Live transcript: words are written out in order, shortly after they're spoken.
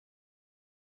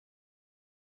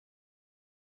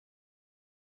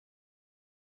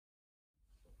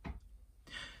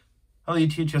Hello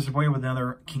YouTube, Chester Boyer with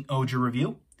another King-ohger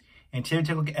review. And today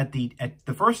we'll take a look at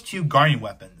the first two Guardian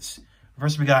weapons.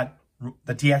 First we got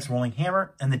the DX Rolling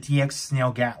Hammer and the DX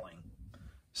Snail Gatling.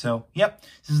 So, yep,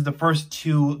 this is the first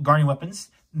two Guardian weapons.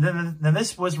 Then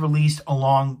this was released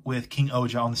along with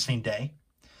King-ohger on the same day.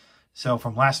 So,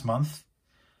 from last month.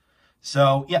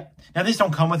 So, yeah. Now, these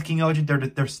don't come with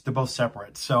King-ohger. They're both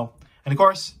separate. So, and of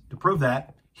course, to prove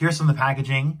that, here's some of the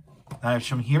packaging that I've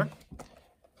shown here.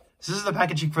 So this is the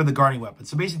packaging for the Guardian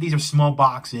weapons. So basically, these are small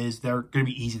boxes. They're going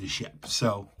to be easy to ship.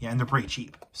 So, yeah, and they're pretty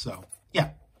cheap. So,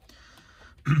 yeah.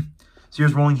 So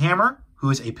here's Rolling Hammer,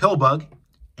 who is a pill bug,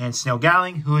 and Snail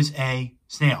Gatling, who is a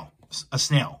snail.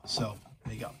 So,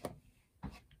 there you go.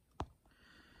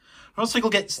 Let's take a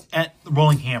look at the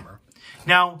Rolling Hammer.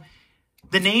 Now,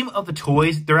 the name of the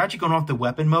toys, they're actually going off the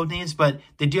weapon mode names, but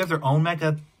they do have their own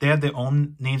mecha. They have their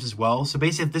own names as well. So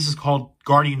basically, this is called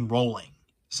Guardian Rolling.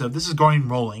 So this is Guardian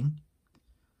Rolling.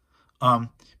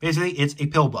 Basically, it's a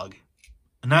pill bug.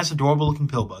 A nice, adorable-looking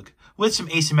pill bug. With some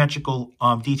asymmetrical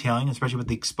detailing, especially with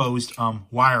the exposed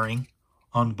wiring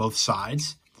on both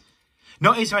sides.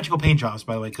 No asymmetrical paint jobs,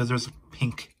 by the way, because there's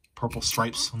pink, purple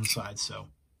stripes on the side. So,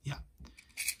 yeah.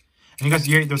 And you guys,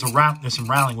 there's some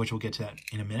rattling, which we'll get to that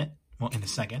in a minute. Well, in a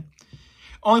second.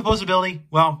 Only posability,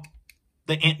 well,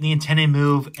 the antennae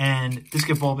move, and this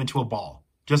can evolve into a ball.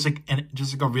 Just like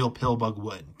a real pill bug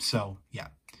would. So, yeah.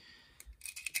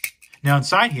 Now,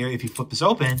 inside here, if you flip this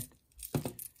open,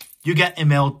 you get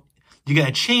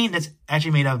a chain that's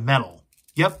actually made out of metal.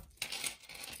 Yep.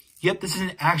 Yep, this is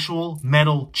an actual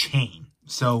metal chain.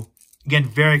 So, again,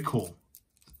 very cool.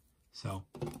 So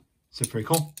very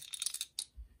cool.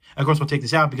 Of course, we'll take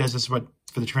this out because this is what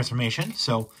for the transformation.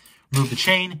 So, remove the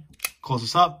chain, close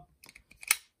this up,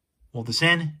 hold this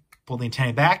in, pull the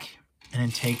antenna back, and then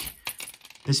take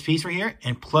this piece right here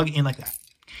and plug in like that.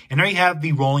 And there you have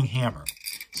the Rolling Hammer.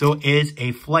 So it is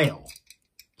a flail.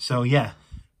 So yeah.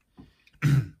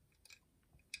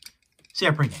 So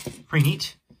yeah, pretty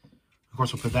neat. Of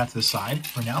course, we'll put that to the side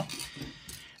for now.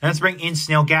 And let's bring in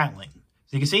Snail Gatling.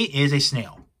 So you can see it is a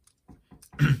snail.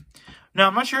 Now,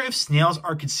 I'm not sure if snails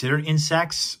are considered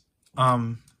insects.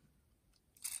 I'm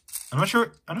not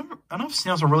sure. I don't know if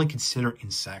snails are really considered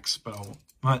insects, but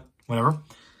whatever.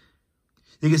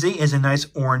 You can see it's a nice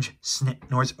orange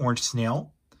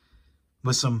snail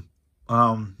with some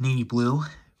navy blue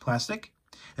plastic.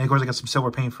 And of course, I got some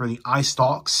silver paint for the eye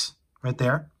stalks right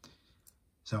there.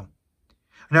 So,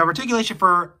 now articulation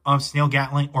for Snail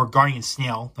Gatling or Guardian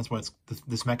Snail, that's what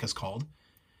this mecha is called.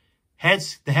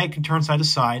 The head can turn side to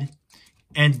side,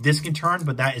 and this can turn,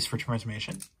 but that is for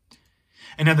transformation.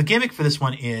 And now the gimmick for this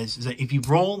one is that if you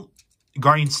roll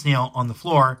Guardian Snail on the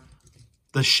floor,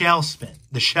 the shell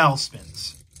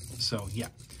spins. So, yeah.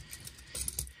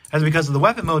 As because of the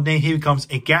weapon mode name, he becomes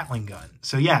a Gatling gun.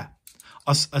 So, yeah.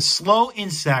 A slow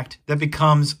insect that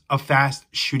becomes a fast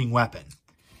shooting weapon.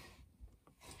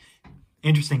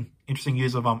 Interesting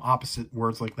use of opposite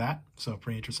words like that. So,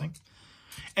 pretty interesting.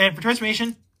 And for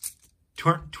transformation,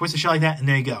 twist the shell like that, and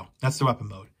there you go. That's the weapon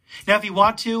mode. Now, if you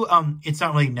want to, it's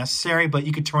not really necessary, but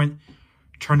you could turn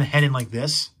the head in like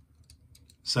this.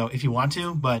 So, if you want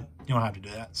to, but you don't have to do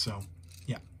that. So,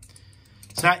 yeah.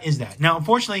 So, that is that. Now,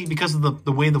 unfortunately, because of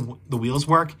the way the wheels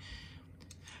work,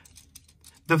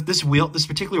 this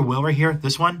particular wheel right here,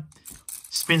 this one,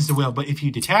 spins the wheel. But if you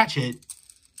detach it,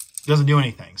 it doesn't do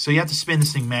anything. So, you have to spin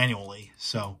this thing manually.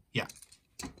 So, yeah.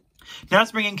 Now,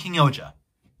 let's bring in King-ohger.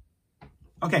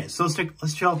 Okay, so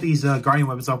let's check out these Guardian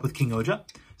weapons up with King-ohger.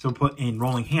 So, we'll put in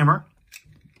Rolling Hammer.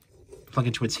 Plug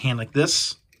into its hand like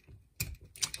this.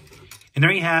 And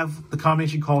there you have the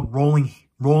combination called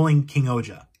Rolling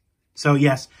King-ohger. So,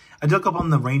 yes, I looked up on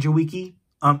the Ranger Wiki.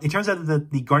 It turns out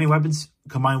that the Guardian weapons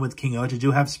combined with King-ohger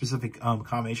do have specific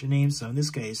combination names. So, in this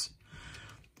case,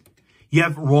 you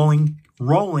have Rolling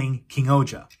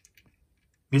King-ohger.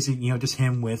 Basically, just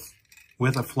him with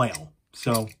a flail.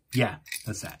 So, yeah,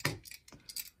 that's that.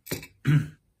 So,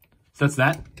 that's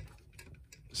that.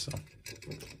 So,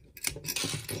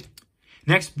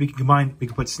 next, we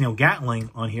can put Snail Gatling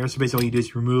on here. So basically all you do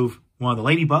is remove one of the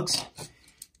ladybugs.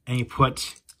 And you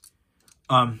put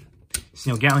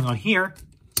Snail Gatling on here.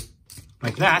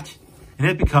 Like that. And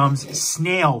it becomes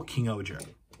Snail King-ohger.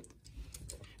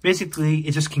 Basically,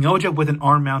 it's just King-ohger with an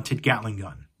arm-mounted Gatling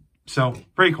gun. So,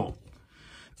 pretty cool.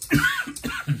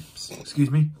 Excuse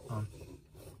me.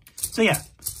 So yeah.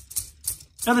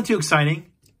 Nothing too exciting.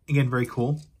 Again, very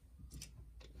cool.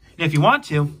 And if you want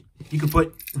to, you could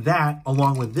put that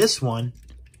along with this one.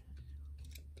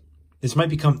 This might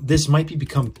become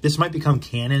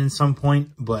canon at some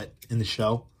point, but in the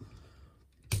show,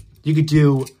 you could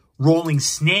do Rolling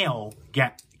Snail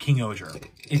King-ohger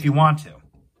if you want to.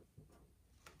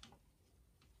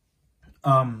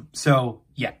 So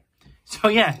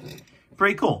yeah,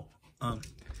 very cool.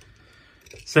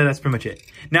 So that's pretty much it.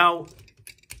 Now,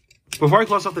 before I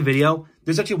close off the video,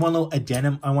 there's actually one little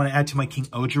addendum I want to add to my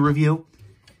King-ohger review.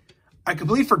 I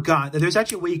completely forgot that there's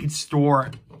actually a way you can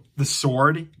store the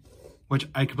sword, which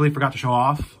I completely forgot to show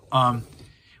off.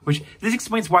 Which this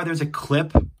explains why there's a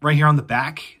clip right here on the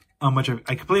back, which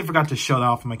I completely forgot to show that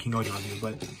off in my King-ohger review.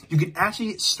 But you can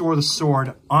actually store the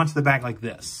sword onto the back like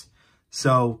this.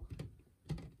 So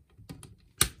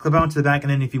clip it onto the back,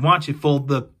 and then if you want to, fold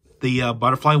the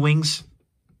butterfly wings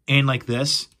in like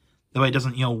this. That way it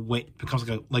doesn't, weight becomes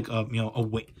a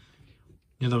weight.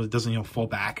 It doesn't, fall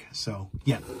back. So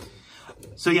yeah.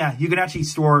 So yeah, you can actually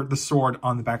store the sword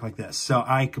on the back like this. So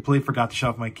I completely forgot to show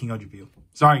off my King-ohger review.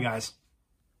 Sorry, guys.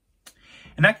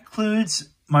 And that concludes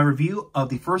my review of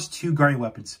the first two Guardian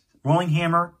weapons, Rolling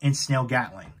Hammer and Snail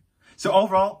Gatling. So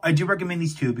overall, I do recommend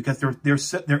these two because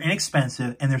they're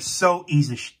inexpensive and they're so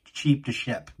cheap to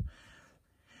ship.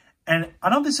 And I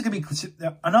know these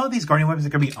Guardian weapons are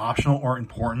gonna be optional or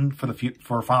important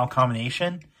for a final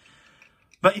combination.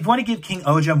 But if you want to give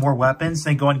King-ohger more weapons,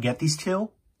 then go and get these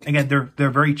two. Again, they're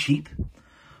very cheap.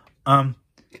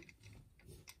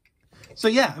 So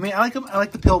yeah, I mean, I like them. I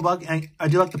like the Pillbug. I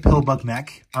do like the Pillbug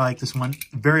mech. I like this one.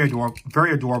 Very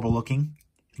adorable looking.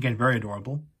 Again, very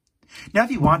adorable. Now,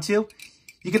 if you want to,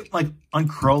 you can like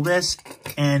uncurl this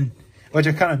and, which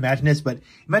I kind of imagine this, but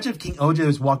imagine if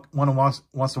King-ohger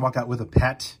wants to walk out with a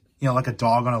pet, like a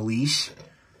dog on a leash.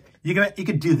 You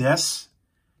could do this,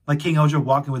 like King-ohger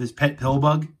walking with his pet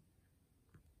Pillbug.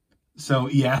 So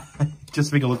yeah, just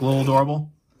to make it look a little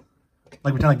adorable.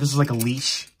 Like pretend like this is like a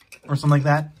leash or something like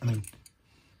that. I mean,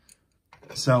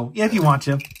 so yeah, if you want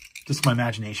to, just my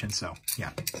imagination. So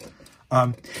yeah.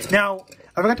 Now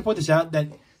I forgot to point this out that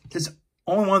this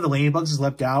only one of the ladybugs is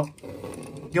left out.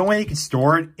 The only way you can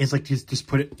store it is like just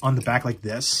put it on the back like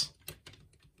this.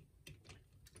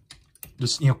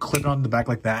 Just clip it on the back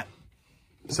like that.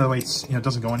 So that way it's it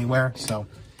doesn't go anywhere. So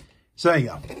there you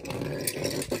go.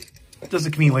 Just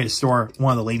a convenient way to store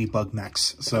one of the ladybug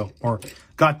mechs. So, or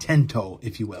God-tento,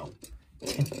 if you will.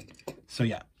 So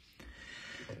yeah.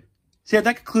 So yeah,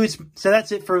 that concludes. So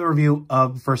that's it for the review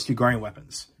of the first two Guardian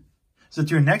weapons. So to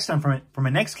your next time for my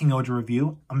next King-ohger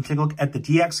review, I'm gonna take a look at the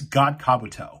DX God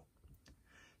Kabuto.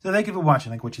 So thank you for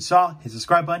watching. Like what you saw, hit the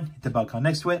subscribe button, hit the bell icon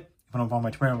next to it. If you want to follow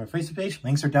my Twitter or my Facebook page,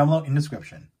 links are down below in the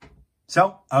description.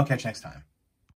 So I'll catch you next time.